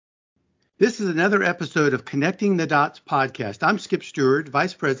This is another episode of Connecting the Dots podcast. I'm Skip Stewart,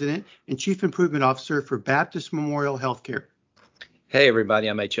 Vice President and Chief Improvement Officer for Baptist Memorial Healthcare. Hey everybody,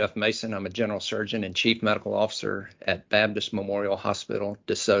 I'm H.F. Mason. I'm a General Surgeon and Chief Medical Officer at Baptist Memorial Hospital,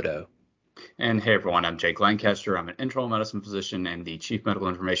 DeSoto. And hey everyone, I'm Jake Lancaster. I'm an internal medicine physician and the Chief Medical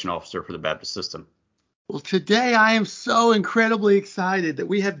Information Officer for the Baptist System. Well, today I am so incredibly excited that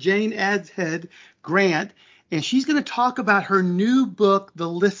we have Jane Adshead Grant, and she's going to talk about her new book, The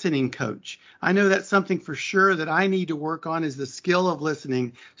Listening Coach. I know that's something for sure that I need to work on, is the skill of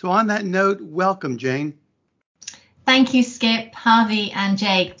listening. So on that note, welcome, Jane. Thank you, Skip, Harvey, and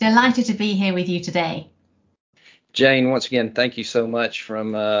Jake. Delighted to be here with you today. Jane, once again, thank you so much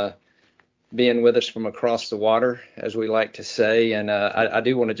from being with us from across the water, as we like to say. And I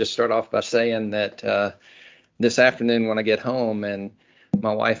do want to just start off by saying that this afternoon when I get home and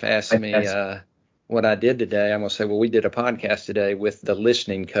my wife asks me what I did today, I'm going to say, well, we did a podcast today with the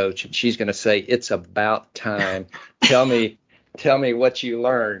Listening Coach. And she's going to say, it's about time. Tell me what you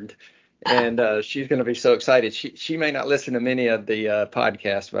learned. And she's going to be so excited. She may not listen to many of the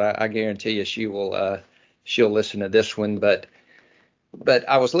podcasts, but I guarantee you she'll listen to this one. But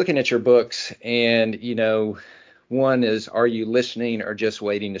I was looking at your books, and one is, are you listening or just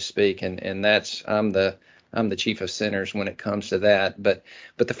waiting to speak? And that's I'm the chief of sinners when it comes to that. But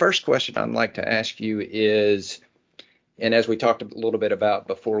the first question I'd like to ask you is, and as we talked a little bit about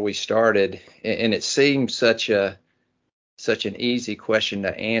before we started, and it seems such an easy question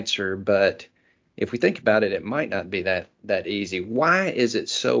to answer, but if we think about it, it might not be that easy. Why is it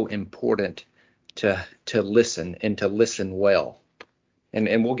so important to listen and to listen well?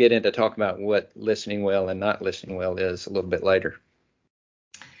 And we'll get into talking about what listening well and not listening well is a little bit later.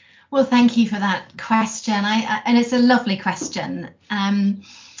 Well, thank you for that question. And it's a lovely question.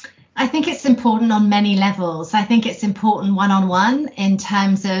 I think it's important on many levels. I think it's important one-on-one in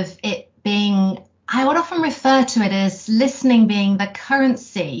terms of it being, I would often refer to it as listening being the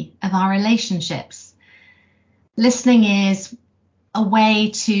currency of our relationships. Listening is a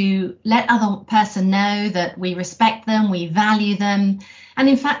way to let other person know that we respect them, we value them. And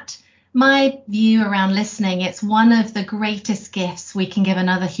in fact, my view around listening, it's one of the greatest gifts we can give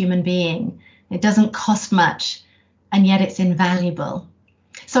another human being. It doesn't cost much, and yet it's invaluable.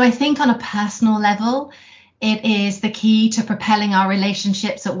 So I think on a personal level, it is the key to propelling our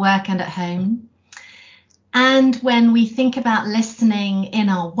relationships at work and at home. And when we think about listening in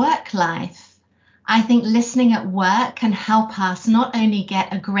our work life, I think listening at work can help us not only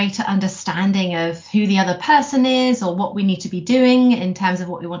get a greater understanding of who the other person is or what we need to be doing in terms of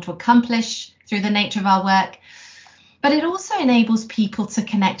what we want to accomplish through the nature of our work, but it also enables people to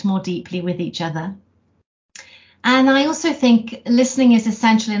connect more deeply with each other. And I also think listening is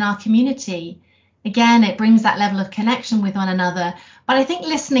essential in our community. Again, it brings that level of connection with one another, but I think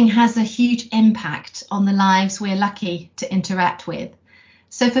listening has a huge impact on the lives we're lucky to interact with.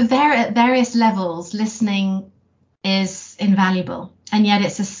 So for various levels, listening is invaluable, and yet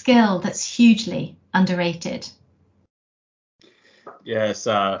it's a skill that's hugely underrated. Yes,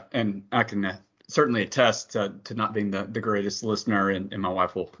 and I can certainly attest to not being the greatest listener, and my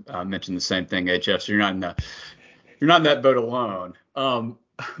wife will mention the same thing, HF. So you're not in that boat alone.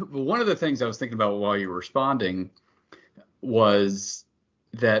 One of the things I was thinking about while you were responding was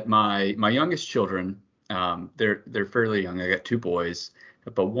that my youngest children, they're fairly young. I got two boys.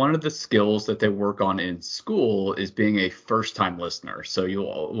 But one of the skills that they work on in school is being a first-time listener. So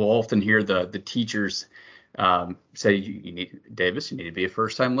we'll often hear the teachers say, you need to be a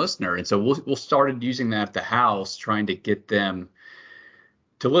first-time listener. And so we'll started using that at the house, trying to get them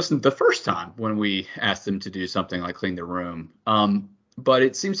to listen the first time when we ask them to do something like clean the room. But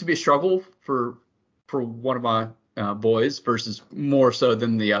it seems to be a struggle for one of my boys versus more so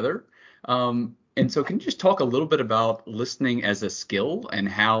than the other. And so can you just talk a little bit about listening as a skill and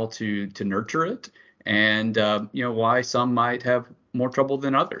how to nurture it, and why some might have more trouble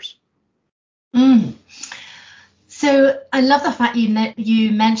than others? So I love the fact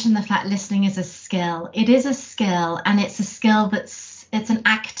you mentioned the fact listening is a skill. It is a skill, and it's a skill it's an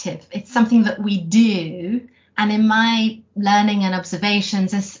active. It's something that we do. And in my learning and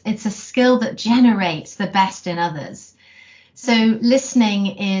observations, it's a skill that generates the best in others. So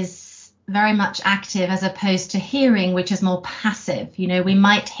listening is very much active as opposed to hearing, which is more passive. We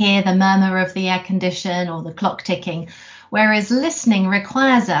might hear the murmur of the air condition or the clock ticking, whereas listening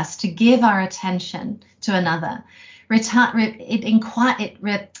requires us to give our attention to another. It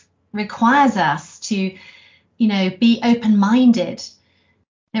requires us to, be open-minded.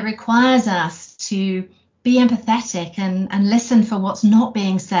 It requires us to be empathetic and listen for what's not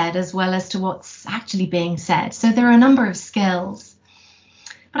being said as well as to what's actually being said. So there are a number of skills.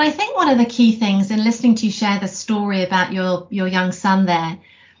 But I think one of the key things in listening to you share the story about your young son there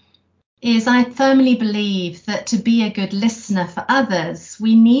is I firmly believe that to be a good listener for others,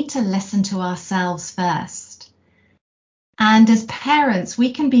 we need to listen to ourselves first. And as parents,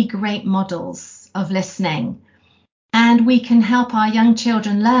 we can be great models of listening, and we can help our young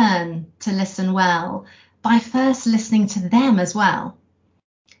children learn to listen well by first listening to them as well.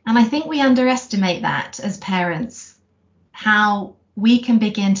 And I think we underestimate that as parents, how we can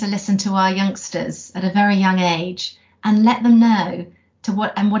begin to listen to our youngsters at a very young age and let them know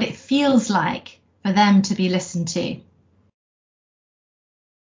what it feels like for them to be listened to.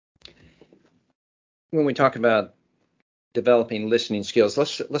 When we talk about developing listening skills,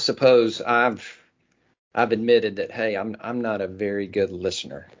 let's suppose I've admitted that, hey, I'm not a very good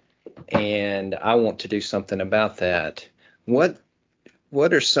listener, and I want to do something about that.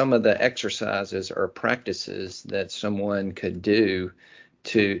 What are some of the exercises or practices that someone could do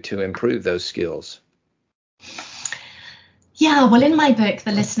to improve those skills? Yeah, well, in my book,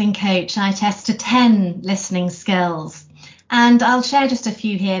 The Listening Coach, I tested 10 listening skills, and I'll share just a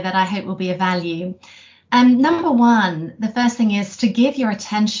few here that I hope will be of value. Number one, the first thing is to give your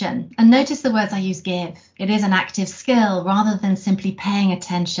attention. And notice the words I use, give. It is an active skill rather than simply paying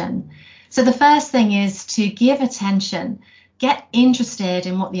attention. So the first thing is to give attention. Get interested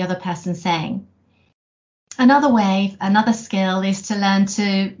in what the other person's saying. Another skill is to learn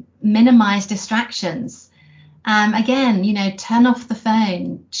to minimize distractions. Again, turn off the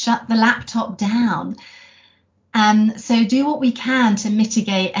phone, shut the laptop down. So do what we can to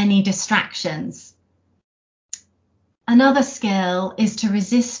mitigate any distractions. Another skill is to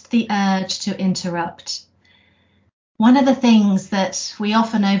resist the urge to interrupt. One of the things that we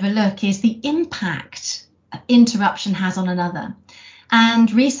often overlook is the impact interruption has on another.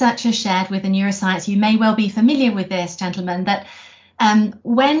 And researchers shared with the neuroscience, you may well be familiar with this, gentlemen, that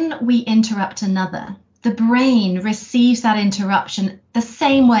when we interrupt another, the brain receives that interruption the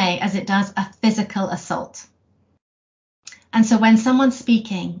same way as it does a physical assault. And so when someone's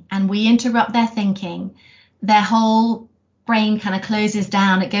speaking and we interrupt their thinking, their whole brain kind of closes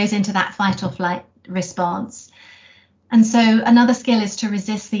down. It goes into that fight or flight response. And so another skill is to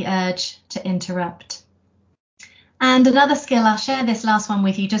resist the urge to interrupt. And another skill, I'll share this last one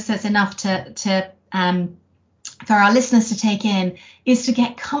with you just so it's enough for our listeners to take in, is to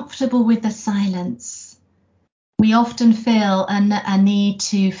get comfortable with the silence. We often feel a need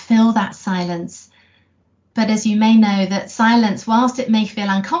to fill that silence. But as you may know, that silence, whilst it may feel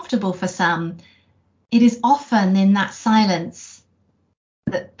uncomfortable for some, it is often in that silence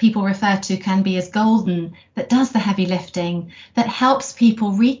that people refer to can be as golden, that does the heavy lifting, that helps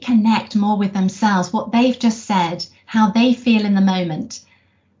people reconnect more with themselves, what they've just said, how they feel in the moment.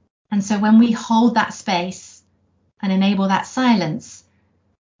 And so when we hold that space and enable that silence,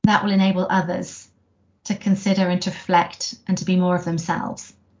 that will enable others to consider and to reflect and to be more of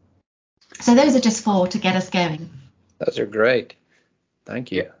themselves. So those are just 4 to get us going. Those are great.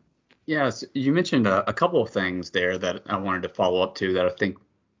 Thank you. Yes, you mentioned a couple of things there that I wanted to follow up to that I think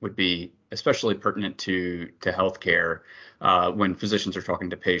would be especially pertinent to healthcare when physicians are talking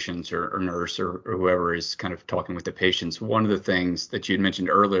to patients or nurse or whoever is kind of talking with the patients. One of the things that you had mentioned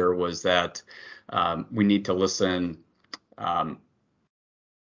earlier was that we need to listen. How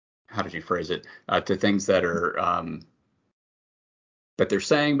did you phrase it? To things that are that they're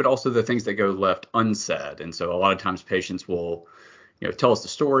saying, but also the things that go left unsaid. And so a lot of times patients will tell us the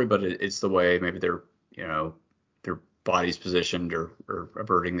story, but it's the way maybe their body's positioned or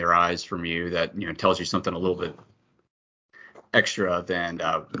averting their eyes from you that, tells you something a little bit extra than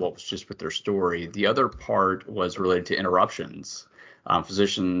what was just with their story. The other part was related to interruptions.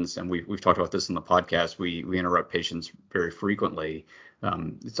 Physicians, and we've talked about this in the podcast, we interrupt patients very frequently.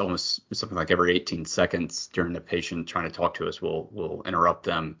 It's almost something like every 18 seconds during the patient trying to talk to us, we'll interrupt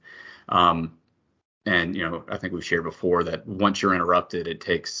them. And, I think we've shared before that once you're interrupted, it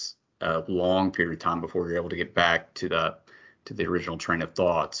takes a long period of time before you're able to get back to the original train of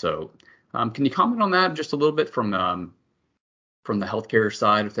thought. So can you comment on that just a little bit from the healthcare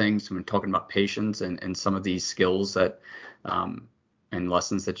side of things, when talking about patients and some of these skills that and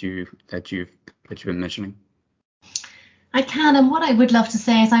lessons that you've been mentioning? I can, and what I would love to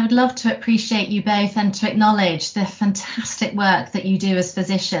say is I would love to appreciate you both and to acknowledge the fantastic work that you do as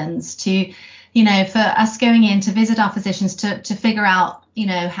physicians to for us going in to visit our physicians to figure out,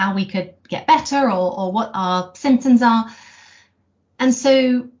 how we could get better or what our symptoms are. And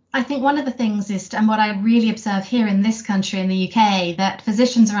so I think one of the things is, and what I really observe here in this country, in the UK, that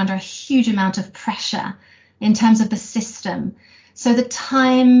physicians are under a huge amount of pressure in terms of the system. So the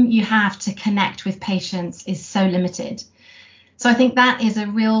time you have to connect with patients is so limited. So I think that is a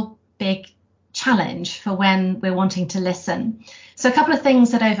real big challenge for when we're wanting to listen. So a couple of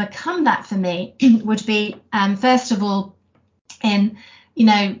things that overcome that for me would be, first of all, in,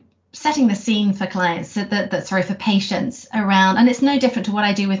 setting the scene for clients, for patients around, and it's no different to what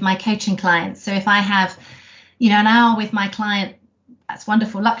I do with my coaching clients. So if I have, an hour with my client, that's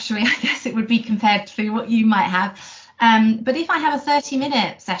wonderful luxury, I guess it would be, compared to what you might have. But if I have a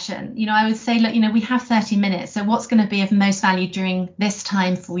 30-minute session, I would say, look, we have 30 minutes. So what's going to be of most value during this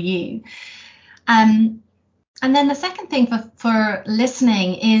time for you? And then the second thing for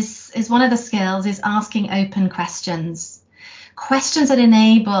listening is one of the skills is asking open questions that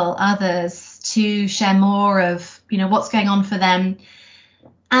enable others to share more of, what's going on for them.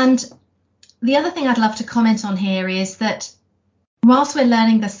 And the other thing I'd love to comment on here is that whilst we're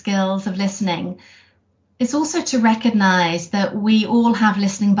learning the skills of listening, it's also to recognize that we all have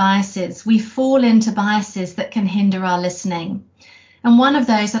listening biases. We fall into biases that can hinder our listening. And one of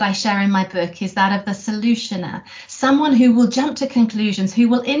those that I share in my book is that of the solutioner, someone who will jump to conclusions, who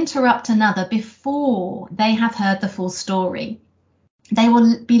will interrupt another before they have heard the full story. They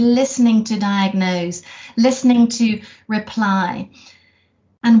will be listening to diagnose, listening to reply.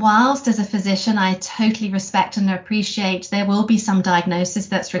 And whilst as a physician, I totally respect and appreciate there will be some diagnosis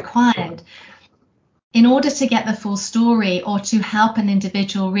that's required, in order to get the full story or to help an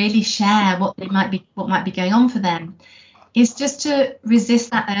individual really share what might be going on for them, is just to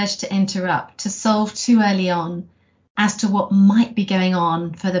resist that urge to interrupt, to solve too early on as to what might be going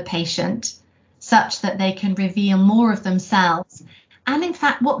on for the patient, such that they can reveal more of themselves and, in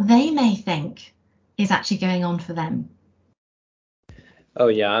fact, what they may think is actually going on for them. Oh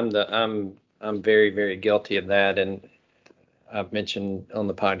yeah, I'm very, very guilty of that, and I've mentioned on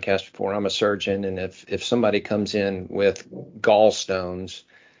the podcast before, I'm a surgeon, and if somebody comes in with gallstones,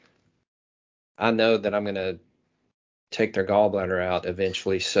 I know that I'm going to take their gallbladder out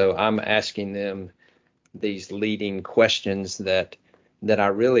eventually. So I'm asking them these leading questions that I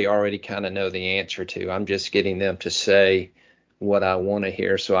really already kind of know the answer to. I'm just getting them to say what I want to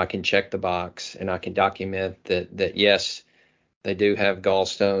hear so I can check the box and I can document that yes, they do have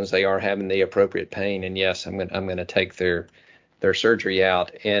gallstones, they are having the appropriate pain, and yes, I'm going to take their surgery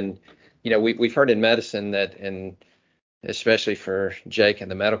out. And we've heard in medicine that, and especially for Jake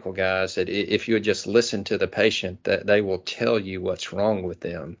and the medical guys, that if you would just listen to the patient, that they will tell you what's wrong with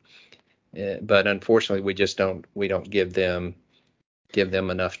them. But unfortunately, we don't give them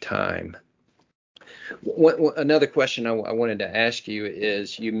enough time. Another question I wanted to ask you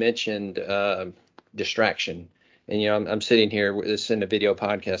is, you mentioned distraction, and I'm sitting here, this is in a video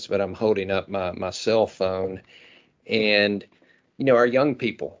podcast, but I'm holding up my cell phone, and our young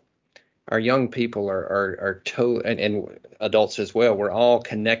people are and adults as well. We're all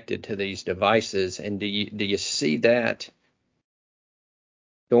connected to these devices. And do you see that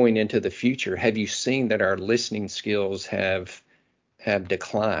going into the future? Have you seen that our listening skills have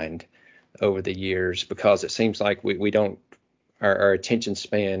declined over the years? Because it seems like we don't, our attention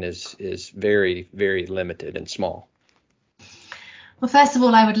span is very, very limited and small. Well, first of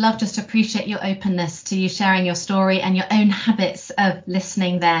all, I would love just to appreciate your openness to you sharing your story and your own habits of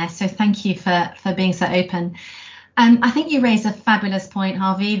listening there. So thank you for being so open. I think you raise a fabulous point,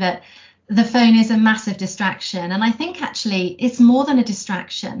 Harvey, that the phone is a massive distraction. And I think actually it's more than a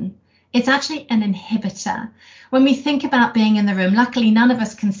distraction. It's actually an inhibitor. When we think about being in the room, luckily none of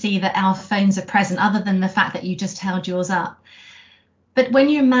us can see that our phones are present other than the fact that you just held yours up. But when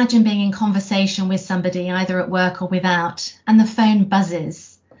you imagine being in conversation with somebody, either at work or without, and the phone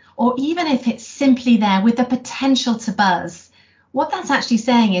buzzes, or even if it's simply there with the potential to buzz, what that's actually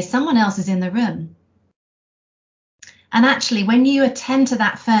saying is someone else is in the room. And actually, when you attend to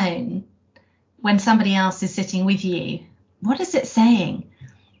that phone, when somebody else is sitting with you, what is it saying?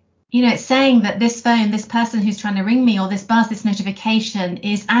 It's saying that this phone, this person who's trying to ring me, or this buzz, this notification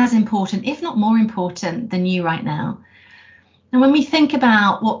is as important, if not more important, than you right now. And when we think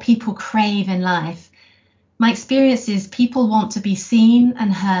about what people crave in life, my experience is people want to be seen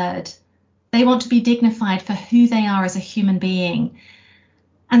and heard. They want to be dignified for who they are as a human being.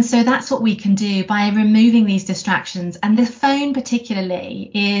 And so that's what we can do by removing these distractions. And the phone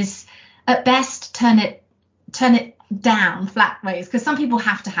particularly is, at best, turn it down flat ways, because some people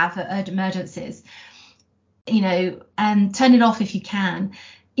have to have emergencies, and turn it off if you can.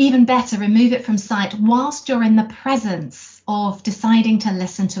 Even better, remove it from sight whilst you're in the presence of deciding to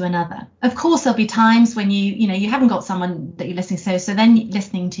listen to another. Of course, there'll be times when you haven't got someone that you're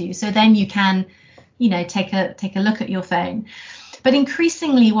listening to, so then you can, take a look at your phone. But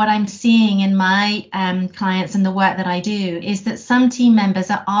increasingly, what I'm seeing in my clients and the work that I do is that some team members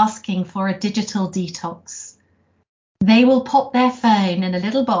are asking for a digital detox. they will pop their phone in a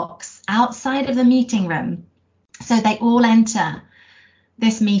little box outside of the meeting room, so they all enter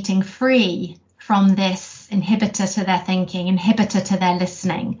this meeting free from this inhibitor to their thinking, inhibitor to their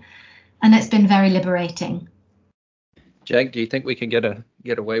listening. And it's been very liberating. Jake, do you think we can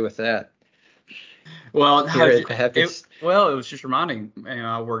get away with that? Well, it was just reminding.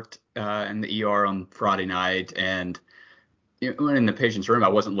 I worked in the ER on Friday night, and when in the patient's room, I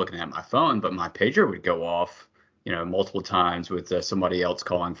wasn't looking at my phone, but my pager would go off, multiple times with somebody else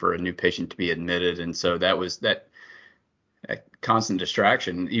calling for a new patient to be admitted, and so that was that constant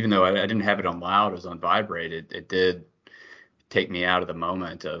distraction. Even though I didn't have it on loud, it was on vibrate. It did take me out of the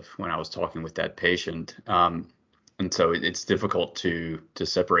moment of when I was talking with that patient. And so it's difficult to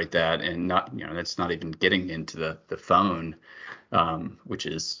separate that, and not, that's not even getting into the phone, which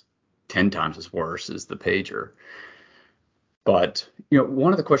is 10 times as worse as the pager. But,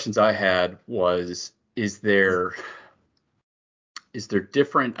 one of the questions I had was, is there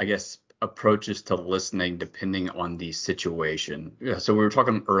different, I guess, approaches to listening depending on the situation? So we were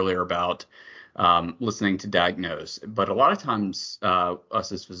talking earlier about listening to diagnose, but a lot of times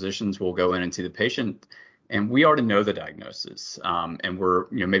us as physicians will go in and see the patient, and we already know the diagnosis, and we're,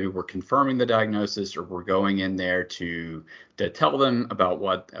 maybe we're confirming the diagnosis, or we're going in there to tell them about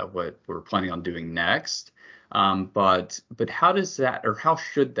what we're planning on doing next. But how does that, or how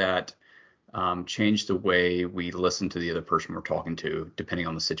should that change the way we listen to the other person we're talking to, depending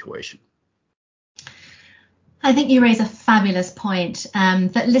on the situation? I think you raise a fabulous point,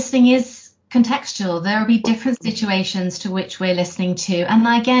 that listening is contextual. There will be different situations to which we're listening to. And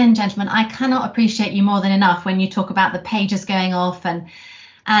again, gentlemen, I cannot appreciate you more than enough when you talk about the pagers going off, and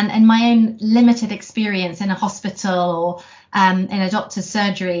my own limited experience in a hospital or in a doctor's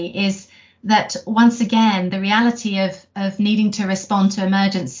surgery is that, once again, the reality of needing to respond to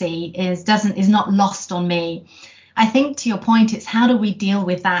emergency is not lost on me. I think, to your point, it's how do we deal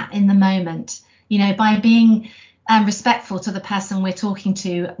with that in the moment, by being respectful to the person we're talking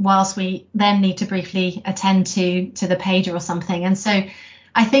to, whilst we then need to briefly attend to the pager or something. And so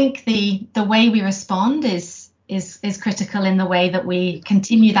I think the way we respond is critical in the way that we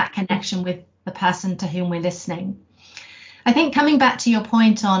continue that connection with the person to whom we're listening. I think, coming back to your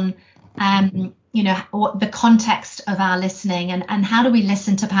point on what the context of our listening, and how do we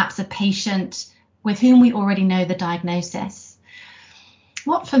listen to perhaps a patient with whom we already know the diagnosis.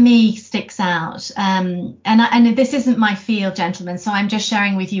 What for me sticks out, and this isn't my field, gentlemen, so I'm just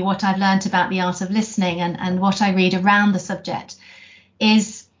sharing with you what I've learned about the art of listening and what I read around the subject,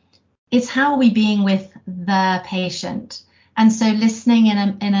 is how are we being with the patient. And so listening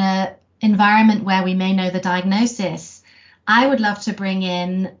in a environment where we may know the diagnosis, I would love to bring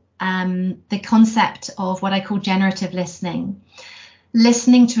in the concept of what I call generative listening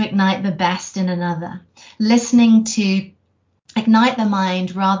to ignite the best in another, listening to ignite the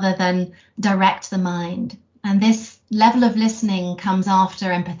mind rather than direct the mind. And this level of listening comes after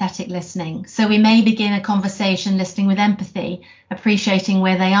empathetic listening. So we may begin a conversation listening with empathy, appreciating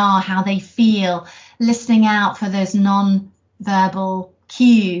where they are, how they feel, listening out for those non-verbal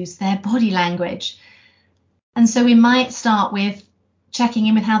cues, their body language. And so we might start with checking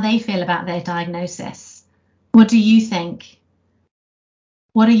in with how they feel about their diagnosis. What do you think?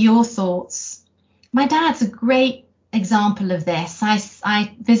 What are your thoughts? My dad's a great example of this.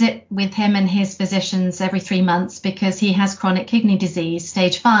 I visit with him and his physicians every 3 months because he has chronic kidney disease,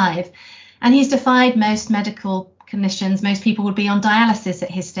 stage 5, and he's defied most medical conditions. Most people would be on dialysis at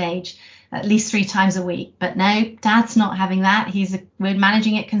his stage at least 3 times a week, but no, Dad's not having that. We're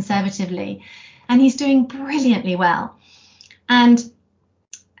managing it conservatively, and he's doing brilliantly well. And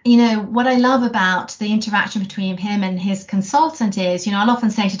what I love about the interaction between him and his consultant is, I'll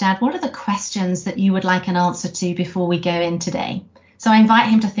often say to Dad, what are the questions that you would like an answer to before we go in today? So I invite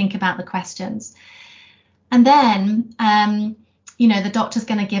him to think about the questions. And then, the doctor's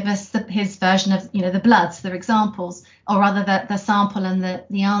going to give us his version of, the bloods, the examples, or rather the sample and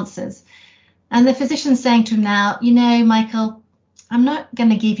the answers. And the physician's saying to him now, Michael, I'm not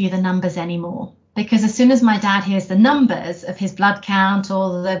going to give you the numbers anymore. Because as soon as my dad hears the numbers of his blood count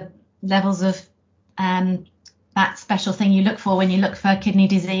or the levels of that special thing you look for when you look for kidney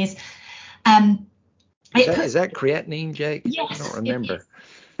disease. Is that creatinine, Jake? Yes, I don't remember.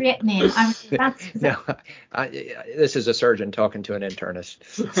 Creatinine. No, this is a surgeon talking to an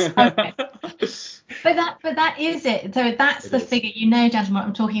internist. Okay. But that is it. So that's the figure, gentlemen, what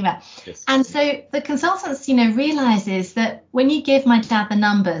I'm talking about. Yes. And so the consultants, realizes that when you give my dad the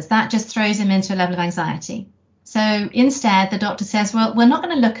numbers, that just throws him into a level of anxiety. So instead, the doctor says, well, we're not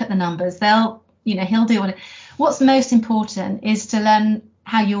going to look at the numbers. He'll do what's most important is to learn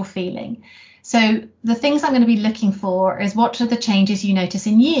how you're feeling. So the things I'm going to be looking for is what are the changes you notice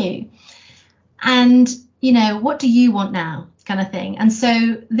in you? And, what do you want now, kind of thing. And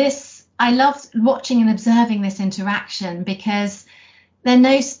so I love watching and observing this interaction, because they're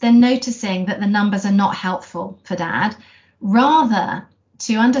noticing that the numbers are not helpful for Dad, rather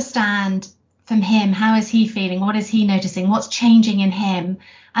to understand from him, how is he feeling? What is he noticing? What's changing in him?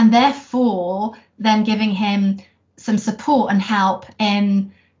 And therefore then giving him some support and help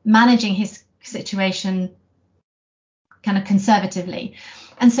in managing his situation kind of conservatively.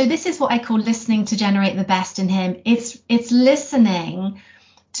 And so this is what I call listening to generate the best in him. It's listening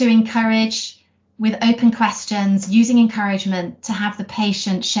to encourage with open questions, using encouragement to have the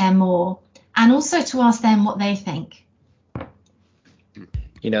patient share more, and also to ask them what they think.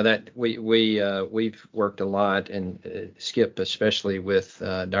 That we've worked a lot, and Skip especially with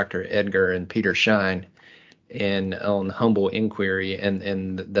Dr. Edgar and Peter Shine, and on humble inquiry,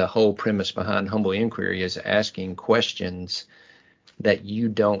 and the whole premise behind humble inquiry is asking questions that you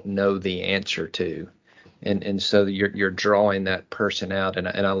don't know the answer to, and so you're drawing that person out, and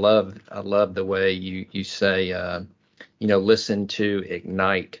I love the way you say listen to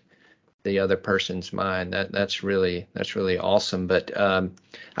ignite the other person's mind. That's really awesome. But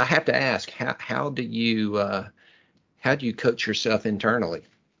I have to ask, how do you coach yourself internally?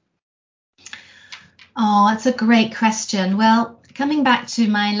 Oh, that's a great question. Well, coming back to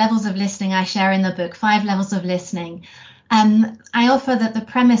my levels of listening I share in the book, 5 levels of listening, I offer that the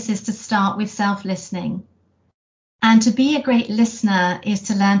premise is to start with self-listening. And to be a great listener is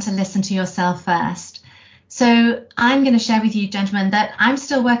to learn to listen to yourself first. So I'm going to share with you, gentlemen, that I'm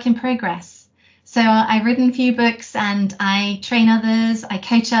still work in progress. So I've written a few books and I train others, I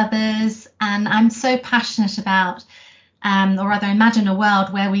coach others, and I'm so passionate about, or rather imagine a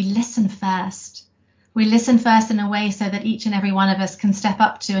world where we listen first. We listen first in a way so that each and every one of us can step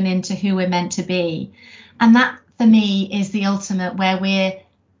up to and into who we're meant to be. And that, for me, is the ultimate, where we're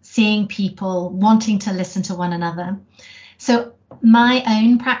seeing people wanting to listen to one another. So my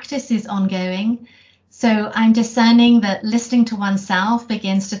own practice is ongoing. So I'm discerning that listening to oneself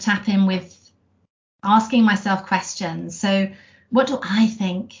begins to tap in with asking myself questions. So what do I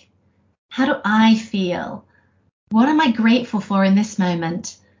think? How do I feel? What am I grateful for in this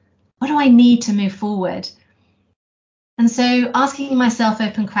moment? What do I need to move forward? And so asking myself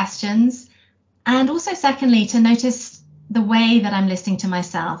open questions, and also secondly, to notice the way that I'm listening to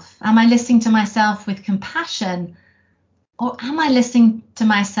myself. Am I listening to myself with compassion, or am I listening to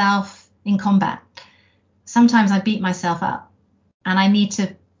myself in combat? Sometimes I beat myself up, and I need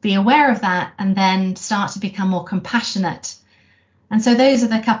to be aware of that and then start to become more compassionate. And so those are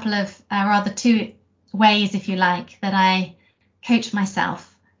the couple of, rather 2 ways, if you like, that I coach myself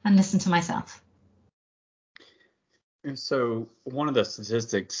and listen to myself. And so one of the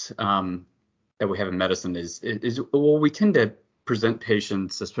statistics that we have in medicine is we tend to present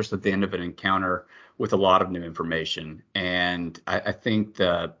patients, especially at the end of an encounter, with a lot of new information. And I think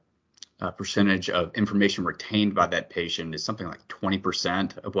the percentage of information retained by that patient is something like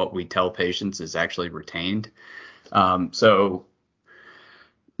 20% of what we tell patients is actually retained. So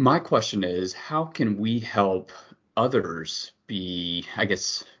my question is, how can we help others be,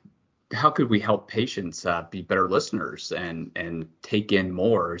 how could we help patients be better listeners and take in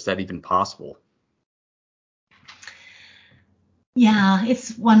more? Is that even possible? Yeah,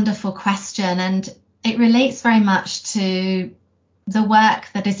 it's a wonderful question, and it relates very much to the work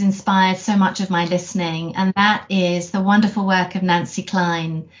that has inspired so much of my listening, and that is the wonderful work of Nancy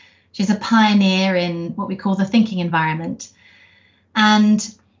Kline. She's a pioneer in what we call the thinking environment. And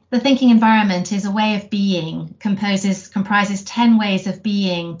the thinking environment is a way of being, comprises 10 ways of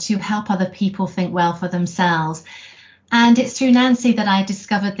being to help other people think well for themselves. And it's through Nancy that I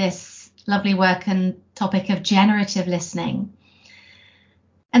discovered this lovely work and topic of generative listening.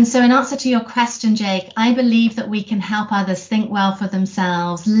 And so in answer to your question, Jake, I believe that we can help others think well for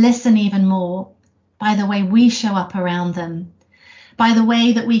themselves, listen even more by the way we show up around them, by the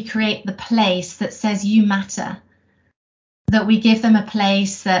way that we create the place that says you matter, that we give them a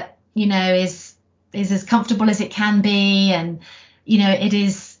place that, is as comfortable as it can be. And,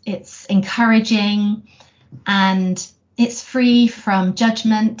 it's encouraging, and it's free from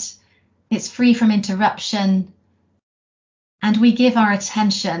judgment. It's free from interruption. And we give our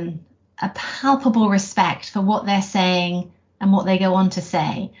attention a palpable respect for what they're saying and what they go on to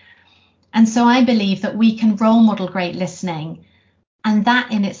say. And so I believe that we can role model great listening. And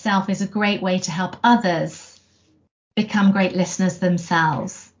that in itself is a great way to help others become great listeners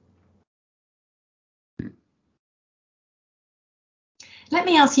themselves. Let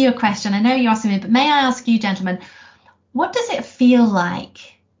me ask you a question. I know you're asking me, but may I ask you, gentlemen, what does it feel like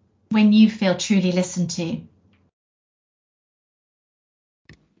when you feel truly listened to?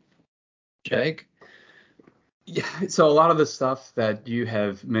 Jake? Yeah, so a lot of the stuff that you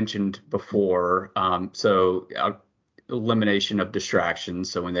have mentioned before, elimination of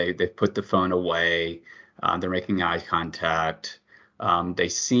distractions. So when they put the phone away, they're making eye contact, they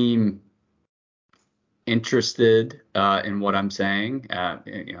seem interested in what I'm saying.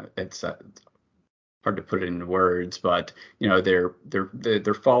 It's hard to put it into words, but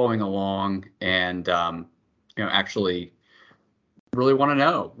they're following along and actually really want to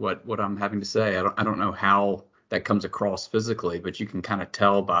know what I'm having to say. I don't know how that comes across physically, but you can kind of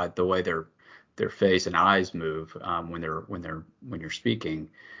tell by the way their face and eyes move when you're speaking.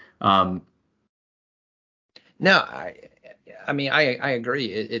 No, I mean I agree.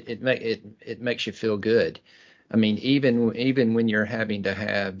 It makes you feel good. I mean, even when you're having to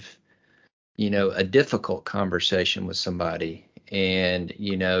have, a difficult conversation with somebody, and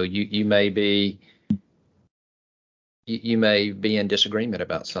you may be in disagreement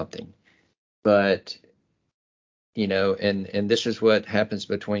about something, but and this is what happens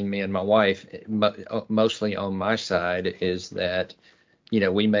between me and my wife, mostly on my side, is that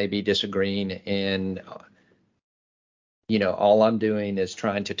we may be disagreeing, and all I'm doing is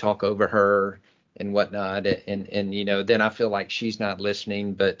trying to talk over her and whatnot, and then I feel like she's not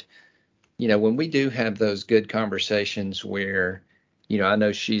listening. But when we do have those good conversations where I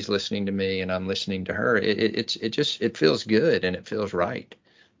know she's listening to me and I'm listening to her, it feels good and it feels right.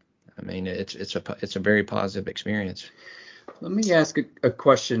 I mean, it's a very positive experience. Let me ask a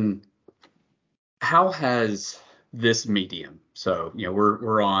question. How has this medium, so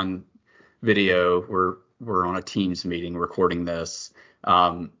we're on video, we're on a Teams meeting recording this,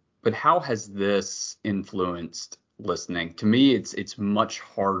 but how has this influenced listening? To me, it's much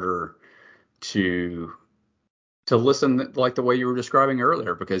harder to listen like the way you were describing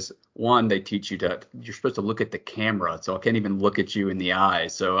earlier, because one, they teach you're supposed to look at the camera, so I can't even look at you in the eye,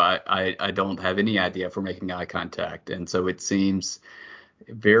 so I don't have any idea if we're making eye contact, and so it seems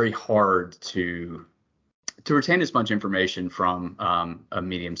very hard to retain as much information from a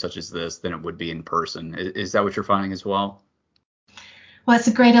medium such as this than it would be in person. Is that what you're finding as well? Well, it's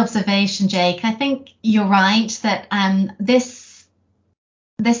a great observation, Jake. I think you're right that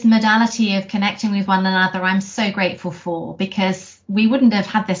this modality of connecting with one another, I'm so grateful for, because we wouldn't have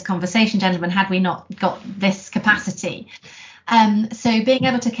had this conversation, gentlemen, had we not got this capacity. So being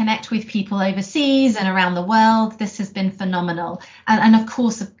able to connect with people overseas and around the world, this has been phenomenal. And of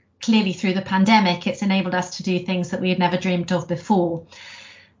course, clearly through the pandemic, it's enabled us to do things that we had never dreamed of before.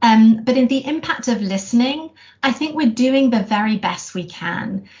 But in the impact of listening, I think we're doing the very best we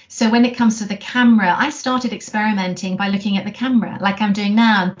can. So when it comes to the camera, I started experimenting by looking at the camera like I'm doing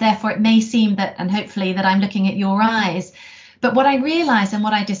now. And therefore, it may seem that, and hopefully that I'm looking at your eyes. But what I realized and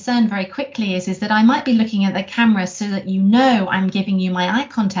what I discerned very quickly is that I might be looking at the camera so that I'm giving you my eye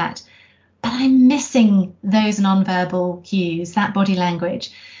contact, but I'm missing those nonverbal cues, that body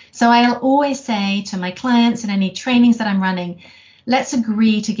language. So I'll always say to my clients in any trainings that I'm running, let's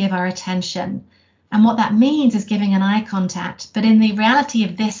agree to give our attention. And what that means is giving an eye contact. But in the reality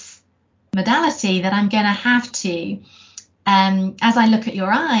of this modality, that I'm going to have to, as I look at your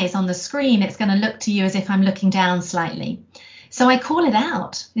eyes on the screen, it's going to look to you as if I'm looking down slightly. So I call it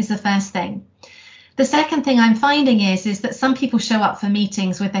out, is the first thing. The second thing I'm finding is that some people show up for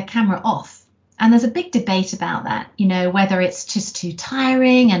meetings with their camera off. And there's a big debate about that, whether it's just too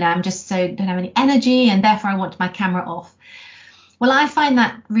tiring and I'm just don't have any energy and therefore I want my camera off. Well, I find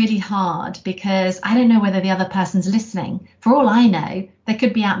that really hard because I don't know whether the other person's listening. For all I know, they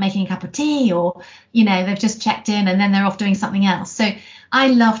could be out making a cup of tea or, they've just checked in and then they're off doing something else. So I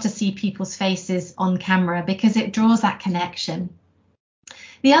love to see people's faces on camera because it draws that connection.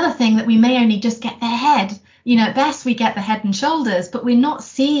 The other thing that we may only just get their head, at best we get the head and shoulders, but we're not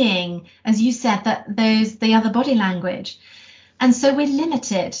seeing, as you said, the other body language. And so we're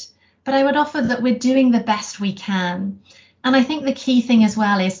limited, but I would offer that we're doing the best we can. And I think the key thing as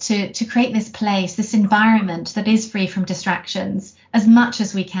well is to create this place, this environment that is free from distractions as much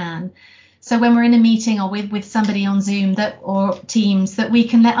as we can. So when we're in a meeting or with somebody on Zoom or Teams, that we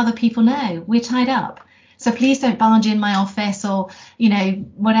can let other people know we're tied up. So please don't barge in my office or,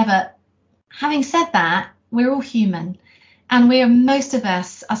 whatever. Having said that, we're all human, and most of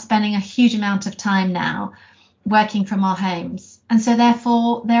us are spending a huge amount of time now working from our homes. And so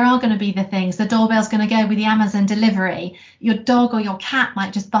therefore there are going to be the things, the doorbell's going to go with the Amazon delivery, your dog or your cat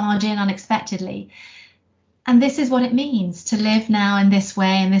might just barge in unexpectedly. And this is what it means to live now in this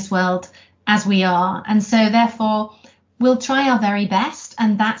way, in this world as we are. And so therefore we'll try our very best.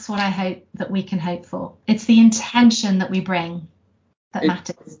 And that's what I hope that we can hope for. It's the intention that we bring that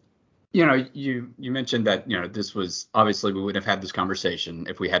matters. You mentioned that, this was obviously we wouldn't have had this conversation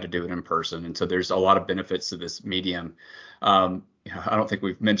if we had to do it in person. And so there's a lot of benefits to this medium. I don't think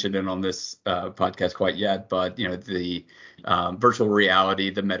we've mentioned it on this podcast quite yet, but, the virtual reality,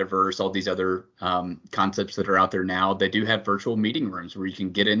 the metaverse, all these other concepts that are out there now, they do have virtual meeting rooms where you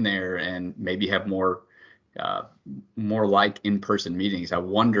can get in there and maybe have more like in-person meetings. I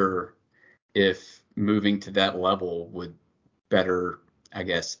wonder if moving to that level would better, I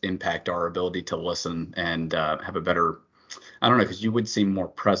guess, impact our ability to listen and have a better, I don't know, because you would seem more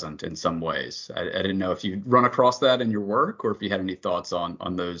present in some ways. I didn't know if you'd run across that in your work or if you had any thoughts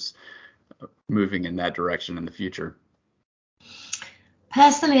on those moving in that direction in the future.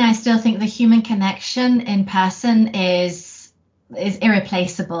 Personally, I still think the human connection in person is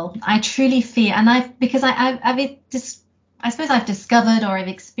irreplaceable. I truly feel, and I suppose I've discovered or I've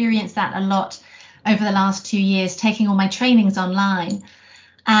experienced that a lot over the last 2 years, taking all my trainings online,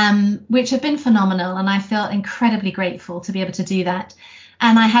 which have been phenomenal. And I feel incredibly grateful to be able to do that.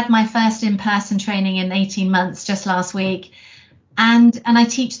 And I had my first in-person training in 18 months just last week. And I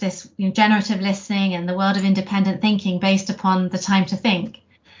teach this, generative listening and the world of independent thinking based upon the time to think.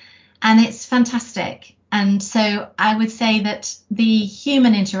 And it's fantastic. And so I would say that the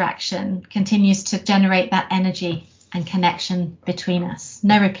human interaction continues to generate that energy and connection between us.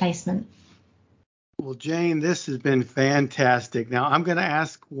 No replacement. Well, Jane, this has been fantastic. Now, I'm going to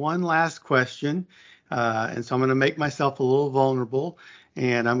ask one last question, and so I'm going to make myself a little vulnerable,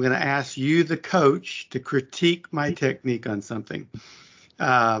 and I'm going to ask you, the coach, to critique my technique on something.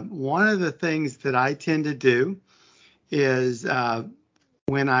 One of the things that I tend to do is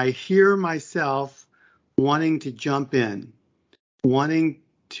when I hear myself wanting to jump in, wanting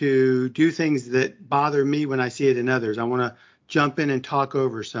to do things that bother me when I see it in others. I want to jump in and talk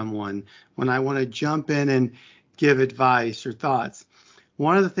over someone, when I want to jump in and give advice or thoughts.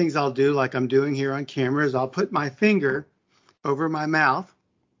 One of the things I'll do, like I'm doing here on camera, is I'll put my finger over my mouth.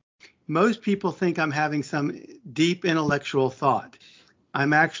 Most people think I'm having some deep intellectual thought.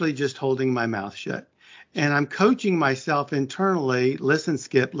 I'm actually just holding my mouth shut. And I'm coaching myself internally, listen,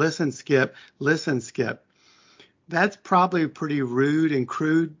 skip, listen, skip, listen, skip. That's probably a pretty rude and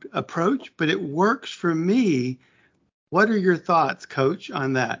crude approach, but it works for me. What are your thoughts, Coach,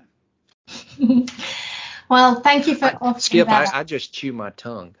 on that? Well, thank you for offering Skip, that. I just chew my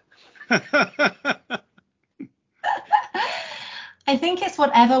tongue. I think it's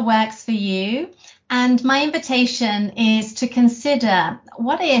whatever works for you. And my invitation is to consider,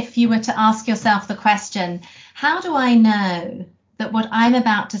 what if you were to ask yourself the question, how do I know that what I'm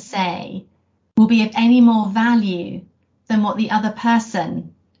about to say will be of any more value than what the other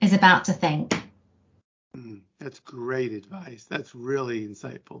person is about to think? That's great advice. That's really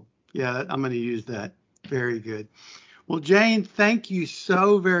insightful. Yeah, I'm going to use that. Very good. Well, Jane, thank you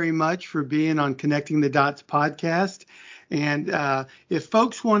so very much for being on Connecting the Dots podcast. And if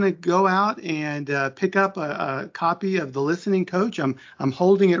folks want to go out and pick up a copy of The Listening Coach, I'm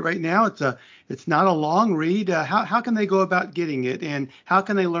holding it right now. It's not a long read. How can they go about getting it, and how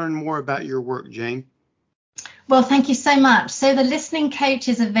can they learn more about your work, Jane? Well, thank you so much. So The Listening Coach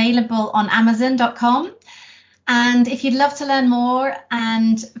is available on Amazon.com. And if you'd love to learn more,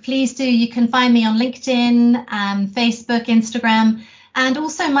 and please do, you can find me on LinkedIn, Facebook, Instagram, and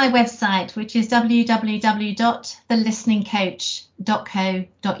also my website, which is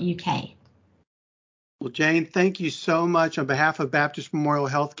www.thelisteningcoach.co.uk. Well, Jane, thank you so much on behalf of Baptist Memorial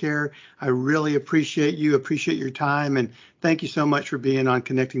Healthcare. I really appreciate you, appreciate your time, and thank you so much for being on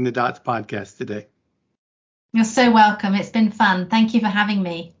Connecting the Dots podcast today. You're so welcome. It's been fun. Thank you for having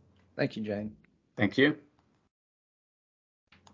me. Thank you, Jane. Thank you.